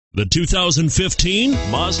The 2015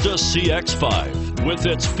 Mazda CX-5. With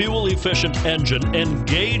its fuel-efficient engine,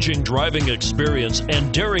 engaging driving experience,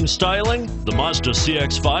 and daring styling, the Mazda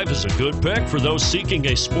CX-5 is a good pick for those seeking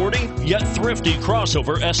a sporty yet thrifty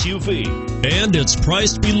crossover SUV. And it's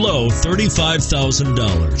priced below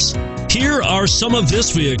 $35,000. Here are some of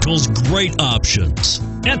this vehicle's great options: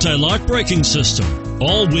 anti-lock braking system,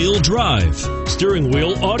 all-wheel drive, steering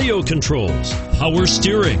wheel audio controls, power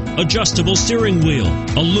steering, adjustable steering wheel,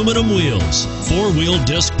 aluminum wheels, four-wheel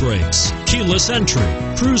disc brakes, keyless entry,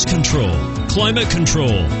 cruise control, climate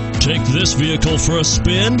control. Take this vehicle for a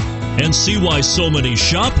spin and see why so many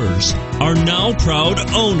shoppers are now proud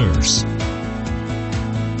owners.